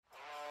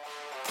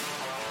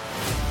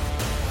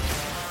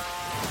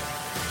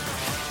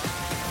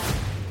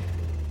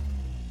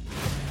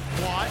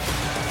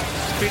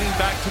spinning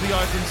back to the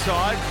open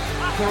side.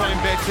 Karim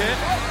Betcher.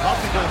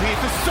 Lovely ball here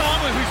to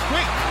Samu, who's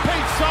quick.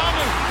 Pete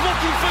Samu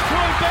looking for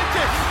Karim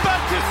Betcher.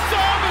 Back to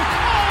Samu.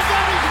 Oh,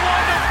 that is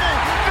wonderful.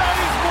 That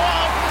is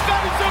wild.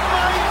 That is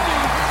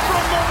amazing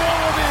from the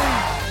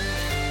Wallabies.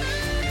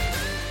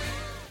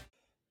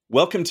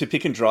 Welcome to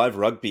Pick and Drive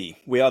Rugby.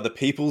 We are the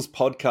People's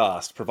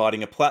Podcast,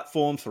 providing a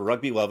platform for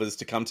rugby lovers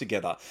to come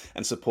together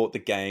and support the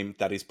game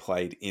that is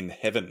played in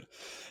heaven.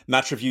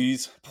 Match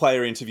reviews,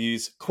 player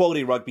interviews,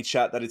 quality rugby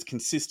chat that is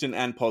consistent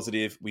and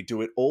positive. We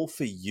do it all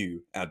for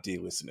you, our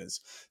dear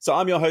listeners. So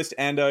I'm your host,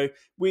 Ando.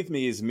 With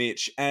me is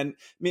Mitch. And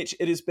Mitch,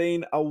 it has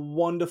been a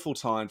wonderful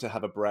time to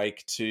have a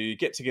break, to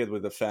get together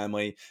with the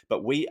family,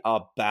 but we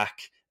are back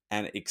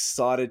and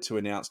excited to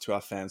announce to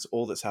our fans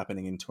all that's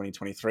happening in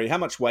 2023. How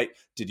much weight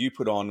did you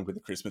put on with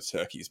the Christmas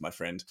turkeys, my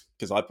friend?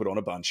 Because I put on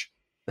a bunch.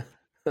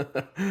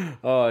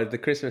 Oh, the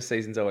Christmas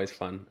season's always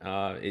fun.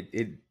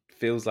 It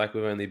feels like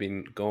we've only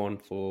been gone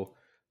for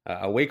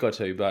a week or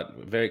two, but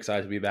very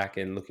excited to be back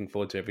and looking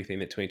forward to everything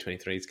that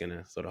 2023 is going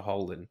to sort of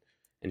hold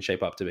and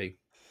shape up to be.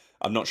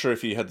 I'm not sure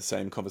if you had the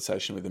same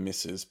conversation with the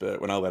missus,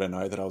 but when I let her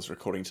know that I was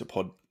recording the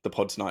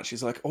pod tonight,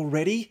 she's like,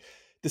 already?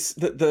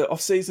 The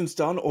off season's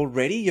done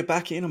already. You're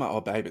back in. I'm like,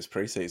 oh babe, it's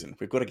pre-season.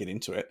 We've got to get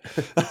into it.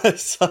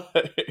 So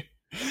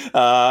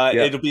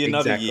it'll be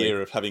another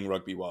year of having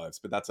rugby wives,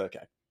 but that's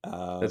okay.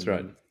 That's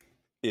right.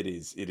 It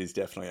is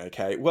definitely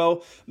okay.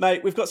 Well,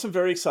 mate, we've got some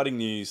very exciting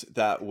news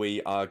that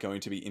we are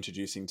going to be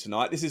introducing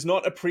tonight. This is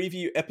not a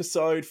preview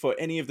episode for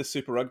any of the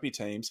Super Rugby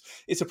teams.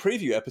 It's a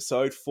preview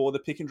episode for the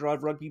Pick and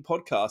Drive Rugby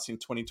podcast in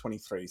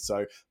 2023.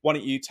 So why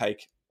don't you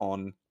take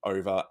on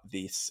over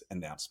this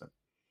announcement?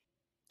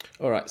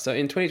 All right, so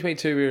in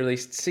 2022, we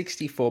released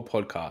 64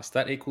 podcasts.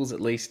 That equals at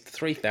least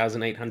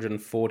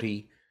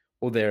 3,840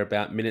 or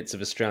thereabout minutes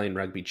of Australian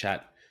rugby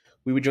chat.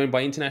 We were joined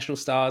by international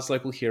stars,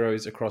 local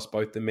heroes across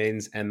both the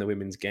men's and the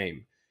women's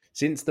game.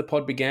 Since the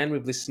pod began,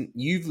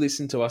 you've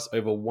listened to us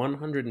over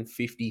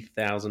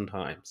 150,000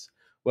 times.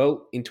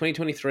 Well, in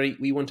 2023,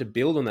 we want to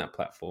build on that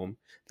platform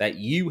that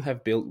you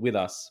have built with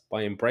us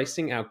by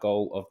embracing our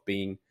goal of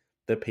being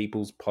the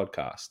People's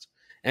Podcast.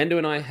 Ando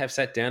and I have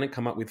sat down and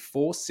come up with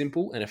 4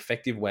 simple and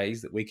effective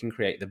ways that we can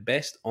create the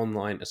best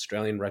online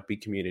Australian rugby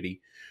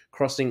community,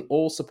 crossing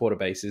all supporter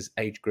bases,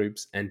 age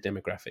groups, and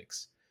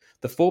demographics.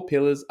 The 4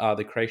 pillars are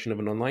the creation of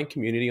an online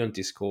community on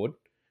Discord,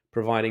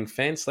 providing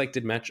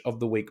fan-selected match of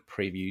the week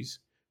previews,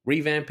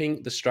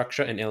 revamping the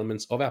structure and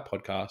elements of our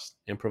podcast,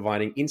 and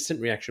providing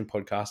instant reaction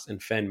podcasts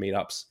and fan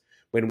meetups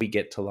when we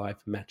get to live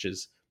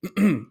matches.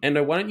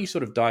 Ando, why don't you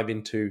sort of dive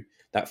into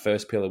that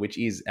first pillar, which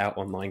is our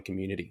online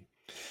community?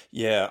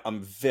 Yeah,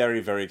 I'm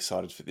very, very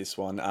excited for this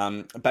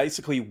one.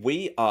 Basically,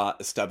 we are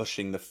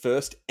establishing the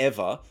first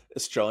ever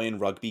Australian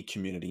rugby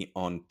community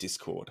on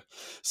Discord.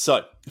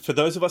 So, for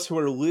those of us who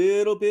are a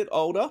little bit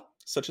older,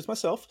 such as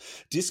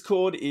myself,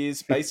 Discord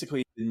is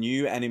basically the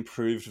new and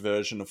improved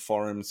version of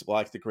forums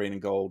like the Green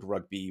and Gold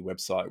rugby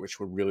website, which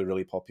were really,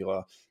 really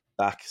popular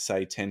back,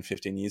 say, 10,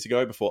 15 years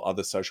ago before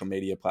other social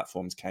media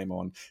platforms came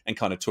on and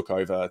kind of took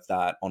over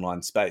that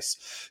online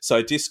space.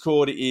 So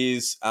Discord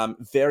is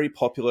very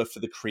popular for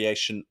the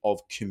creation of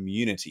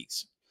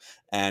communities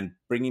and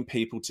bringing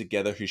people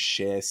together who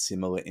share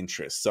similar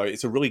interests. So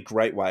it's a really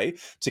great way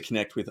to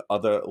connect with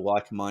other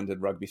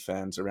like-minded rugby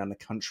fans around the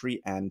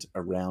country and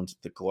around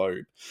the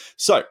globe.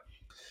 So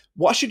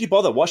why should you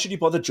bother? Why should you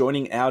bother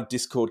joining our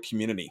Discord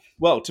community?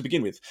 Well, to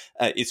begin with,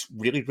 it's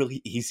really,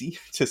 really easy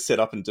to set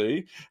up and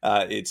do.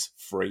 It's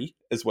free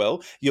as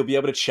well. You'll be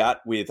able to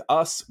chat with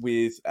us,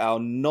 with our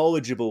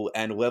knowledgeable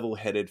and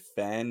level-headed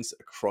fans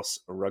across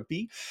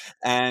rugby.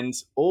 And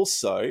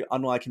also,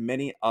 unlike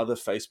many other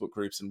Facebook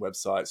groups and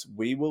websites,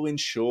 we will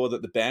ensure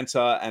that the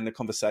banter and the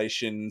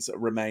conversations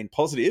remain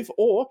positive,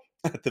 or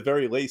at the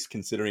very least,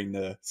 considering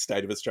the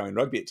state of Australian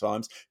rugby at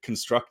times,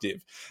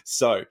 constructive.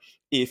 So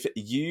if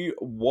you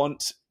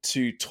want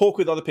to talk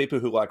with other people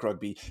who like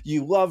rugby,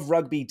 you love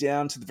rugby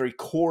down to the very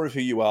core of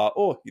who you are,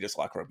 or you just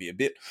like rugby a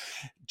bit,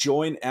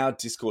 join our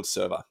Discord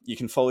server. You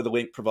can follow the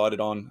link provided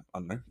on,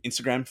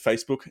 Instagram,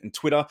 Facebook, and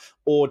Twitter,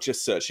 or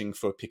just searching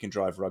for Pick and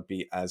Drive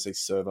Rugby as a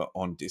server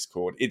on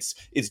Discord. It's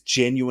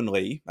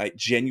genuinely,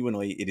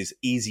 it is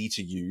easy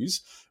to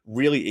use,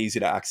 really easy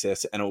to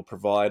access, and it will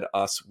provide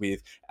us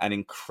with an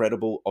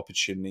incredible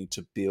opportunity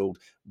to build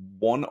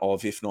one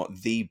of, if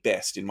not the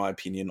best, in my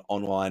opinion,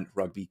 online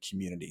rugby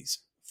communities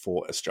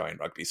for Australian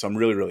rugby. So I'm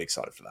really, really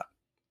excited for that.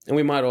 And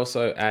we might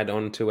also add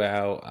on to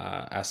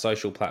our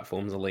social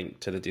platforms a link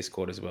to the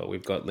Discord as well.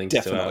 We've got links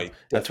to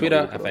our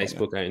Twitter, our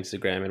Facebook, our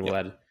Instagram, and we'll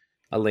add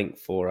a link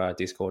for our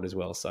Discord as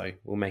well. So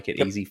we'll make it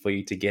easy for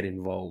you to get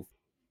involved.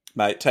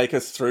 Mate, take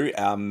us through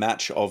our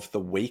match of the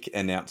week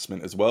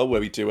announcement as well,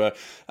 where we do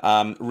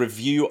a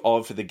review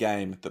of the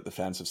game that the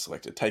fans have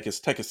selected. Take us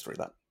through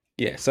that.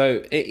 Yeah,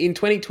 so in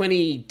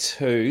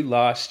 2022,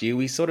 last year,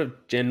 we sort of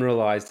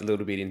generalized a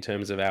little bit in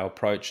terms of our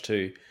approach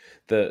to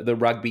the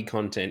rugby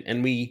content,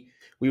 and we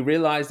we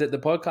realized that the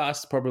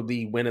podcast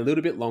probably went a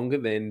little bit longer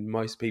than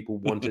most people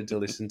wanted to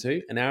listen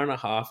to. An hour and a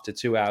half to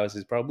 2 hours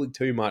is probably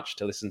too much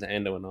to listen to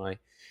Ando and I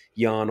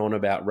yarn on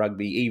about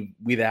rugby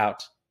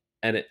without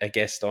a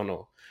guest on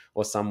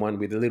or someone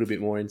with a little bit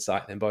more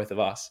insight than both of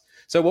us.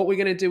 So what we're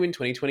going to do in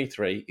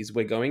 2023 is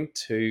we want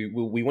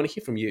to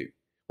hear from you.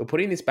 We're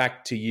putting this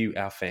back to you,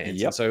 our fans.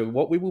 Yep. And so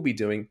what we will be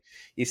doing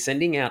is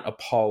sending out a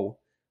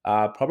poll,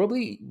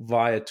 probably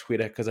via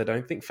Twitter, because I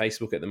don't think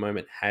Facebook at the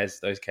moment has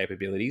those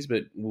capabilities,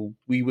 but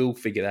we will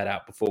figure that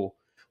out before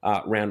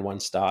round one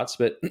starts.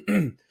 But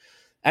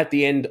at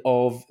the end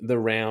of the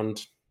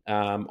round,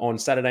 on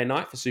Saturday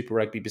night for Super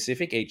Rugby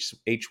Pacific,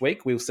 each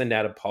week we'll send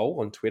out a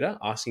poll on Twitter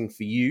asking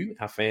for you,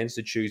 our fans,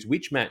 to choose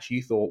which match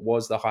you thought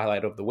was the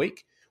highlight of the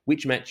week,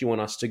 which match you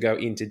want us to go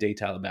into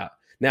detail about.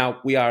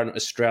 Now, we are an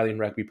Australian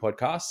rugby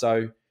podcast,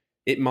 so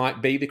it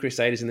might be the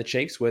Crusaders and the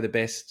Chiefs were the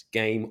best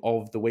game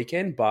of the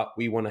weekend, but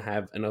we want to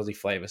have an Aussie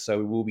flavour, so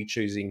we will be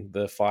choosing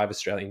the 5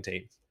 Australian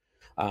teams.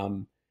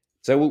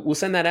 So we'll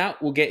send that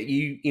out. We'll get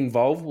you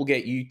involved. We'll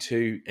get you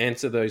to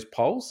answer those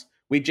polls.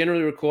 We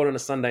generally record on a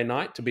Sunday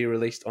night to be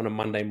released on a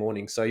Monday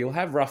morning. So you'll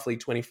have roughly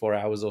 24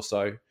 hours or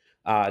so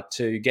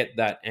to get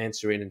that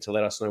answer in and to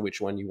let us know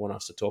which one you want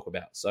us to talk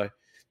about. So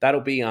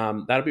that'll be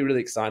really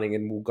exciting,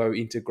 and we'll go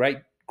into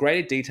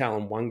greater detail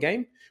on one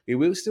game. We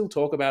will still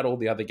talk about all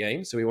the other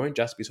games, so we won't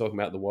just be talking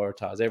about the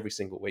Waratahs every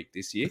single week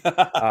this year.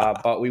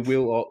 But we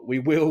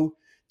will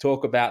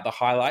talk about the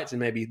highlights and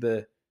maybe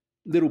the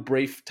little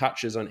brief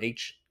touches on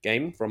each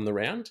game from the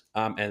round,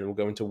 and we'll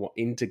go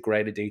into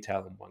greater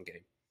detail in one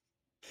game.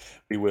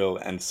 We will.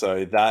 And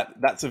so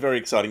that's a very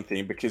exciting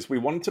thing, because we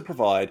wanted to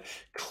provide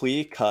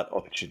clear-cut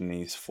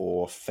opportunities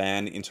for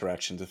fan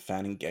interactions, of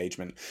fan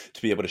engagement,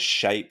 to be able to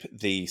shape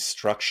the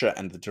structure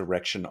and the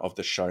direction of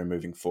the show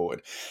moving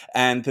forward.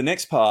 And the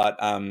next part,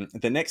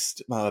 the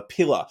next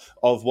pillar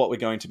of what we're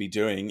going to be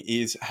doing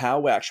is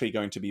how we're actually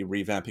going to be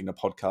revamping the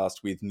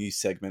podcast with new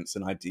segments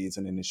and ideas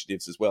and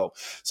initiatives as well.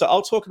 So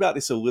I'll talk about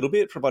this a little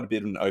bit, provide a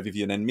bit of an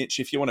overview, and then Mitch,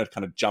 if you want to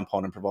kind of jump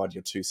on and provide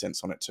your 2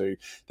 cents on it too,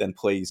 then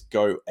please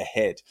go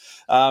ahead.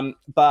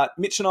 But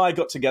Mitch and I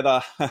got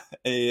together at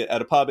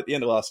a pub at the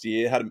end of last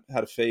year, had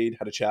a feed,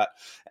 had a chat,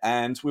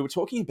 and we were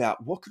talking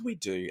about what could we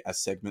do as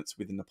segments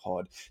within the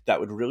pod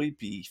that would really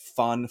be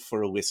fun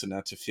for a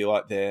listener to feel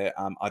like they're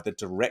either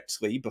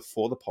directly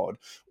before the pod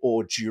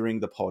or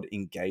during the pod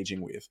engaging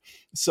with.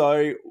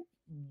 So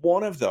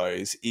one of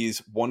those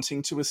is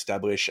wanting to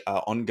establish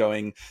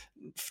ongoing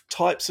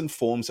types and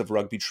forms of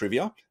rugby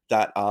trivia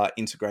that are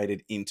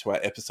integrated into our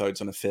episodes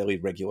on a fairly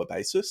regular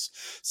basis.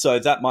 So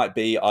that might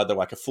be either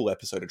like a full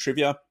episode of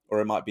trivia, or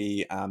it might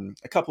be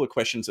a couple of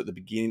questions at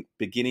the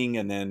beginning,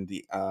 and then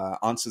the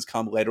answers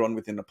come later on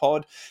within the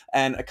pod,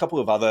 and a couple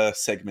of other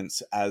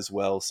segments as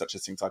well, such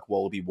as things like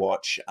Wallaby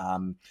Watch,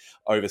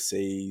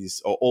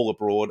 overseas or all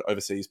abroad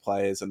overseas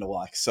players and the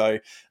like. So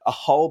a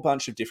whole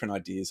bunch of different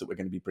ideas that we're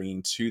going to be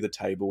bringing to the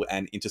table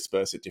and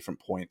intersperse at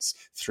different points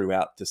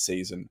throughout the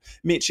season.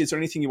 Mitch, is there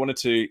anything you wanted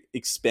to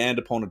expand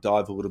upon or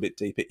dive a little bit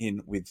deeper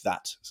in with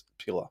that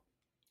pillar?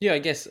 Yeah, I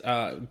guess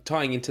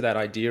tying into that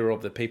idea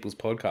of the People's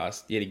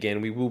Podcast, yet again,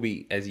 we will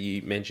be, as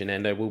you mentioned,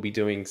 Ando, we'll be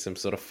doing some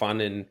sort of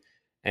fun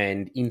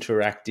and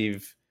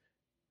interactive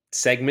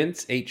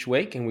segments each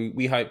week, and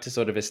we hope to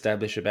sort of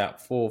establish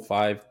about 4 or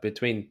 5,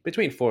 between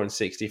 4 and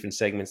 6 different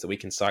segments that we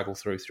can cycle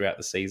throughout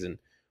the season.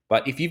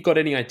 But if you've got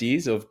any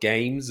ideas of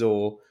games,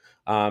 or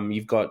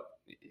you've got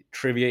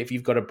trivia, if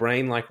you've got a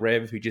brain like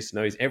Rev who just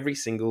knows every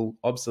single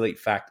obsolete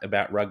fact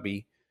about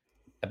rugby,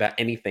 about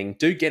anything,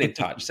 do get in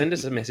touch. Send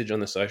us a message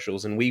on the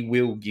socials and we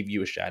will give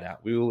you a shout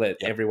out. We will let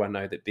everyone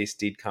know that this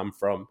did come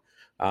from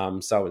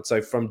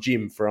so-and-so, from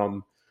Jim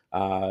from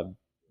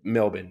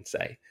Melbourne,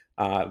 say.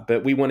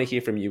 But we want to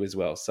hear from you as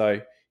well. So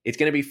it's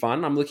going to be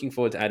fun. I'm looking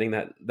forward to adding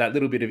that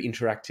little bit of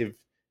interactive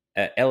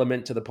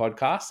element to the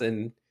podcast,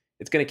 and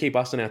it's going to keep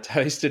us on our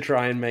toes to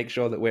try and make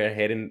sure that we're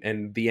ahead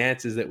and the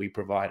answers that we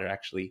provide are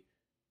actually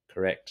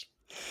correct.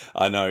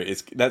 I know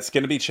that's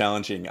going to be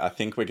challenging. I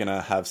think we're going to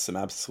have some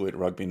absolute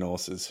rugby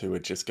Norses who are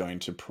just going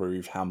to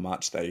prove how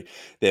much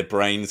their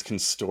brains can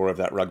store of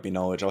that rugby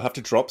knowledge. I'll have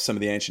to drop some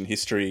of the ancient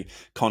history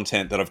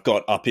content that I've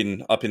got up in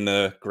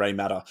the grey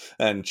matter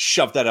and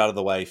shove that out of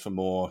the way for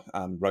more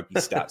rugby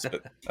stats,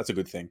 but that's a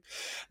good thing.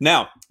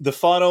 Now, the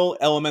final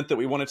element that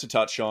we wanted to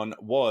touch on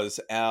was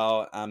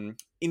our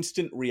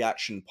instant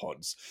reaction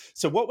pods.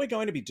 So what we're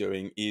going to be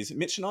doing is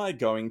Mitch and I are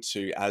going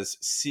to, as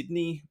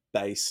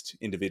Sydney-based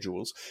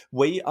individuals,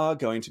 we are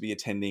going to be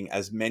attending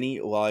as many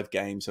live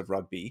games of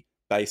rugby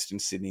based in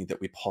Sydney that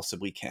we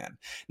possibly can.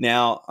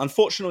 Now,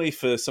 unfortunately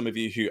for some of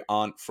you who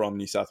aren't from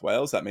New South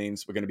Wales, that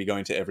means we're going to be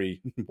going to every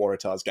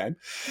Waratahs game,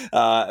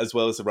 as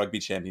well as the Rugby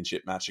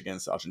Championship match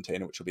against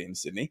Argentina, which will be in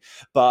Sydney.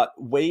 But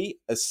we,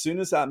 as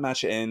soon as that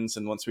match ends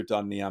and once we've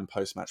done the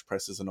post-match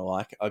presses and the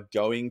like, are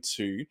going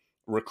to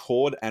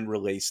record and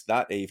release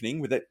that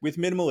evening with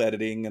minimal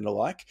editing and the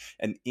like,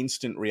 an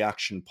instant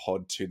reaction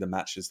pod to the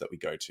matches that we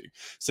go to.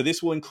 So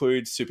this will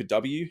include Super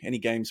W, any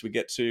games we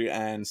get to,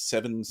 and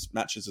Sevens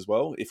matches as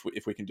well,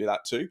 if we can do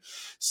that too.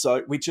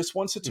 So we just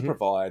wanted to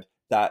provide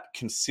that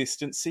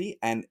consistency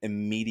and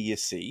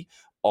immediacy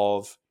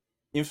of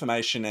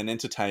information and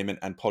entertainment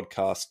and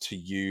podcast to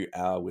you,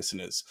 our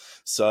listeners.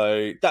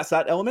 So that's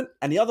that element.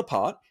 And the other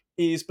part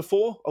is,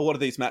 before a lot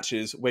of these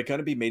matches, we're going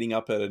to be meeting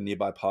up at a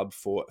nearby pub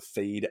for a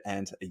feed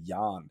and a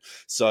yarn.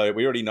 So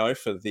we already know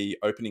for the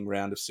opening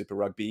round of Super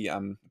Rugby, a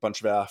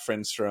bunch of our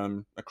friends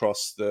from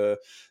across the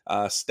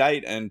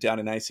state and down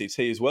in ACT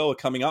as well are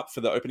coming up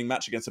for the opening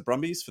match against the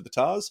Brumbies for the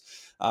Tars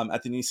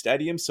at the new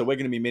stadium. So we're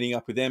going to be meeting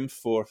up with them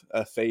for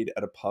a feed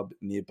at a pub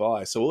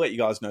nearby. So we'll let you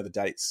guys know the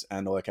dates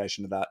and the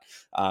location of that,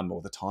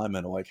 or the time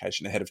and the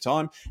location ahead of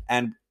time.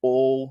 And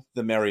all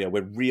the merrier.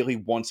 We're really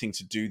wanting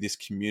to do this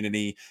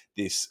community,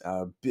 this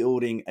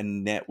building a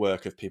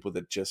network of people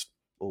that just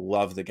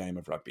love the game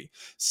of rugby.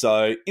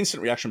 So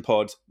instant reaction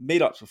pods,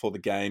 meetups before the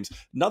games.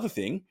 Another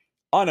thing,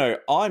 I know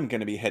I'm going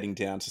to be heading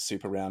down to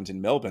Super Round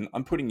in Melbourne.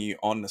 I'm putting you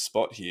on the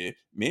spot here.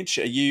 Mitch,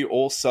 are you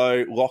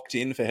also locked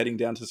in for heading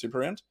down to Super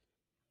Round?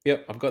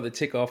 Yep, I've got the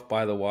tick off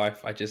by the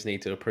wife. I just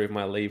need to approve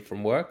my leave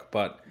from work.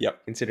 But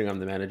considering I'm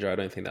the manager, I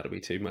don't think that'll be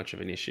too much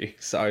of an issue.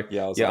 So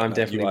I'm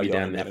definitely be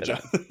down there for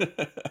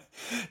that.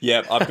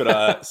 Yeah, I've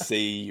got to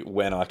see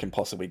when I can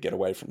possibly get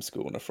away from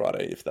school on a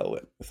Friday, if they'll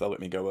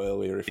let me go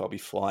earlier, if I'll be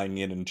flying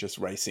in and just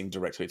racing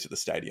directly to the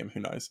stadium.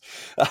 Who knows?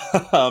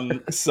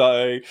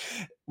 So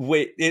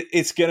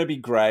it's going to be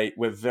great.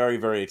 We're very,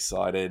 very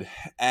excited.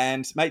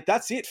 And, mate,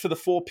 that's it for the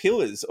 4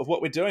 pillars of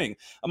what we're doing.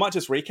 I might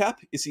just recap.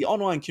 It's the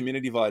online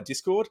community via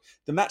Discord,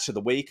 the match of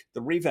the week,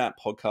 the revamped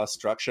podcast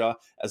structure,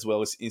 as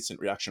well as instant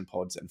reaction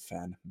pods and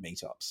fan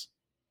meetups.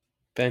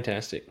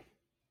 Fantastic.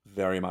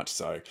 Very much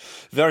so.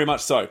 Very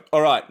much so.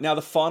 All right. Now,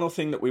 the final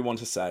thing that we want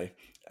to say,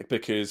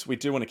 because we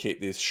do want to keep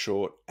this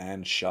short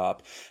and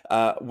sharp,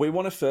 we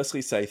want to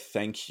firstly say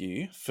thank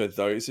you for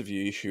those of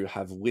you who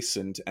have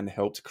listened and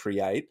helped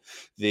create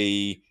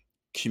the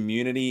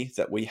community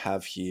that we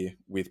have here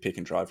with Pick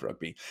and Drive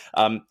Rugby.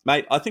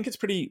 Mate, I think it's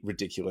pretty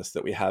ridiculous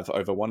that we have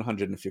over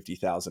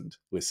 150,000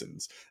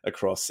 listens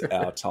across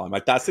our time.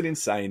 Like, that's an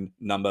insane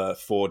number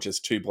for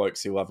just 2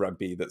 blokes who love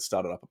rugby that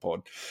started up a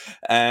pod.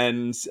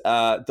 And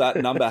that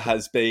number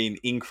has been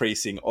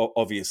increasing,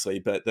 obviously,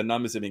 but the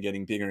numbers have been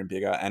getting bigger and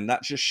bigger. And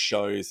that just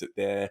shows that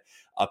there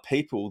are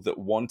people that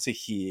want to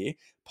hear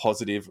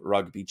positive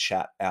rugby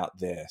chat out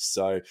there.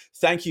 So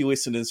thank you,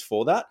 listeners,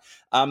 for that.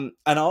 And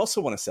I also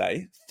want to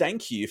say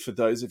thank you for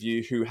those of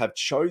you who have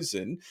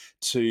chosen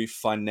to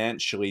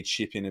financially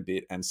chip in a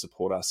bit and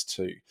support us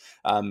too.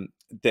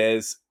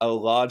 There's a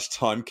large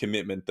time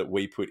commitment that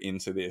we put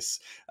into this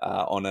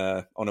on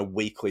a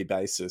weekly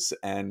basis,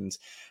 and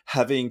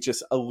having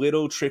just a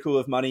little trickle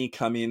of money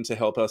come in to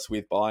help us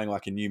with buying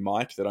like a new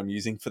mic that I'm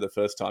using for the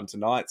first time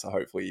tonight. So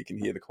hopefully you can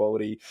hear the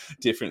quality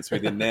difference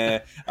within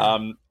there.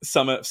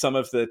 Some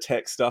of the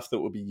tech stuff that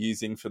we'll be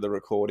using for the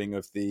recording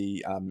of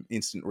the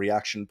instant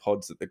reaction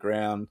pods at the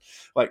ground.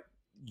 Like,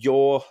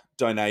 your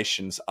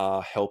donations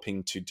are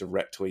helping to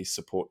directly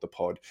support the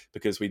pod,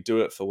 because we do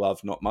it for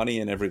love, not money,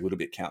 and every little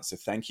bit counts. So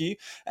thank you.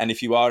 And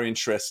if you are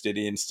interested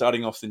in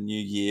starting off the new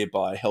year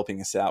by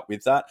helping us out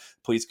with that,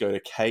 please go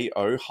to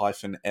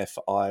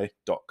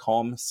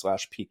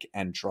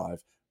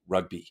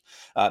ko-fi.com/pick-and-drive-rugby.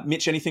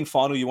 Mitch, anything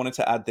final you wanted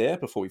to add there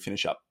before we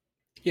finish up?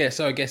 Yeah,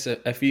 so I guess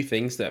a few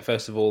things. That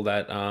first of all,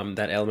 that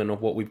element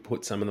of what we've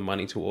put some of the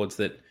money towards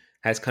that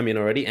has come in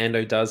already.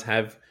 Ando does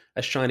have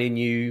a shiny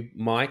new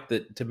mic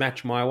to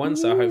match my one,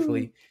 so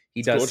hopefully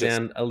he does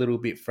sound a little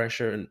bit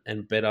fresher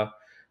and better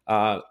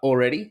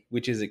already,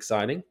 which is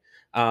exciting.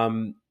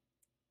 One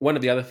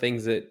of the other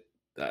things that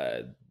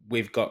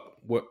we've got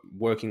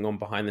working on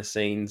behind the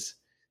scenes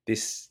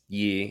this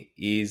year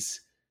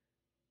is,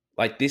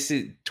 like,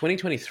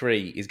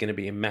 2023 is going to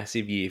be a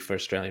massive year for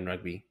Australian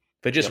rugby,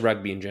 for just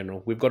rugby in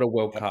general. We've got a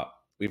World Cup,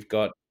 we've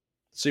got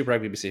Super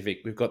Rugby Pacific,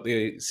 we've got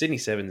the Sydney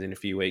Sevens in a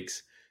few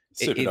weeks.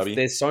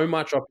 There's so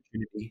much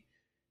opportunity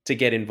to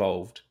get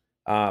involved,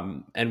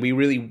 and we're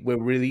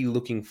really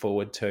looking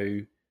forward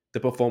to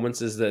the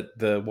performances that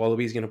the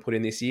Wallabies are going to put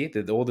in this year,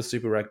 that all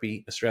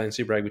the Australian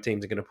Super Rugby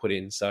teams are going to put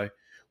in. So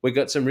we've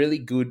got some really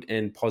good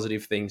and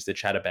positive things to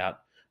chat about,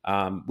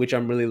 which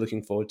I'm really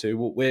looking forward to.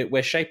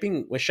 We're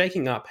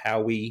shaking up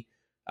how we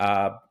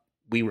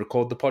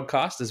record the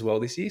podcast as well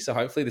this year. So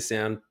hopefully the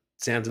sounds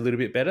a little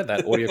bit better.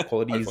 That audio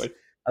quality is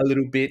a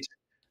little bit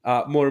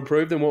more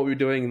improved than what we were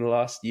doing in the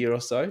last year or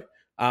so.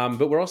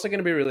 But we're also going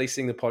to be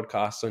releasing the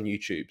podcast on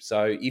YouTube.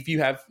 So if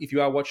you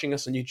are watching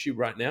us on YouTube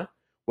right now,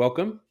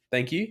 welcome.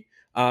 Thank you.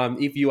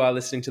 If you are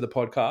listening to the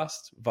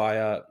podcast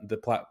via the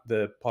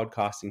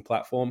podcasting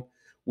platform,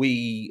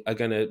 we are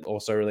going to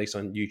also release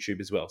on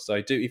YouTube as well.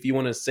 So if you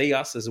want to see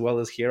us as well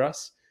as hear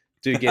us,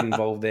 do get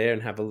involved there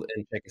and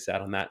and check us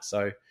out on that.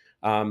 So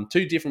 2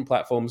 different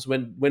platforms.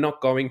 When we're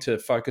not going to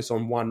focus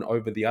on one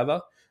over the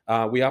other,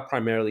 we are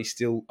primarily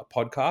still a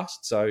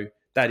podcast. So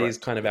that is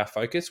kind of our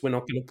focus. We're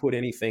not going to put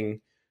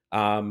anything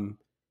on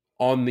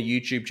the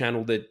YouTube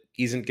channel that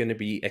isn't going to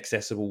be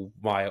accessible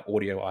via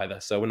audio either.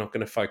 So we're not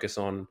going to focus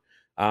on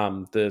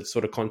the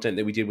sort of content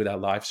that we did with our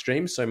live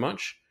streams so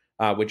much.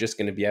 We're just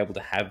going to be able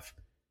to have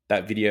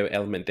that video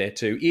element there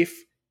too. If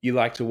you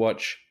like to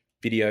watch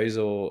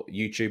videos or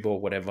YouTube or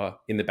whatever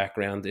in the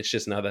background. It's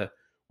just another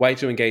way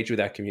to engage with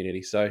our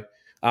community. So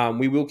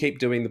we will keep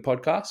doing the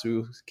podcast. We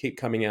will keep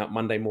coming out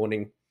Monday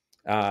morning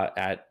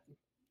at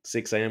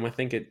 6 a.m. I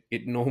think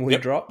it normally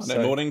drops.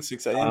 Monday morning,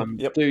 6 a.m.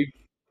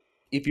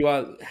 If you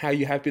are how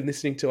you have been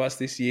listening to us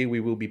this year, we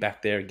will be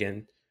back there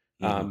again.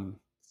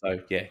 So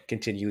yeah,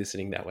 continue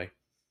listening that way.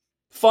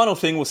 Final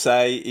thing we'll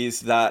say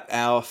is that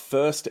our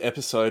first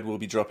episode will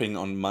be dropping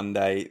on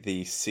Monday,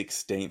 the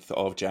 16th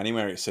of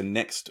January. So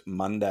next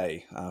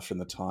Monday, from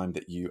the time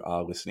that you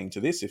are listening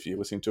to this, if you're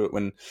listening to it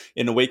when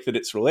in a week that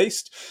it's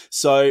released.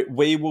 So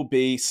we will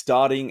be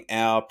starting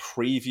our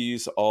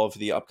previews of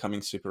the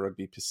upcoming Super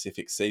Rugby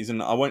Pacific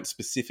season. I won't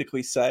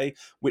specifically say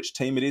which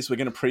team it is we're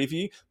going to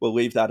preview. We'll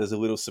leave that as a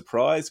little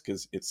surprise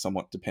because it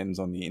somewhat depends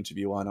on the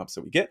interview lineups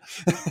that we get.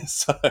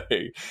 So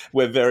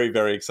we're very,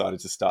 very excited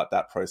to start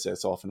that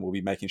process off, and we'll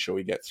be making sure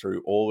we get through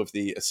all of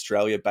the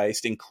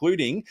Australia-based,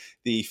 including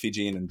the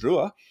Fijian and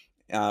Drua,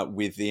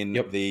 within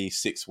the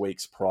 6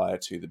 weeks prior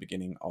to the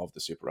beginning of the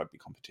Super Rugby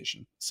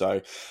competition.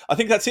 So I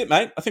think that's it,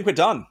 mate. I think we're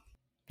done.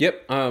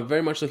 Yep.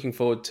 Very much looking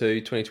forward to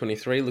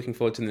 2023. Looking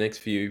forward to the next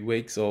few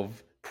weeks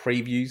of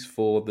previews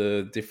for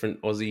the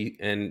different Aussie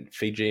and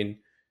Fijian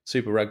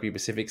Super Rugby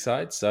Pacific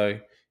sides. So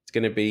it's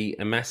going to be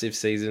a massive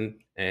season,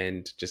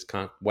 and just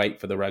can't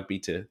wait for the rugby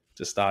to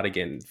start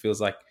again. It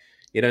feels like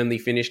it only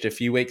finished a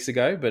few weeks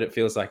ago, but it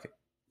feels like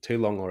too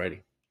long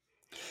already.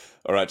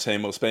 All right,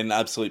 team. Well, it's been an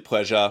absolute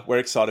pleasure. We're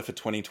excited for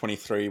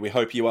 2023. We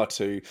hope you are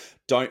too.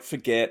 Don't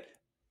forget,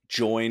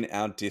 join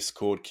our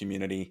Discord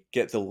community.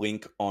 Get the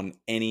link on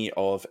any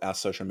of our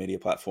social media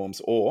platforms,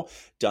 or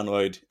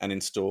download and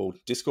install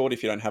Discord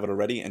if you don't have it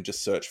already, and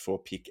just search for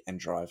Pick and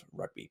Drive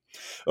Rugby.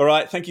 All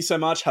right. Thank you so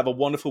much. Have a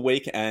wonderful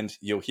week, and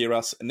you'll hear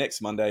us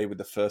next Monday with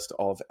the first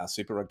of our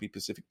Super Rugby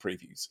Pacific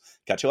previews.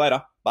 Catch you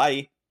later.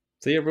 Bye.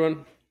 See you,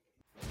 everyone.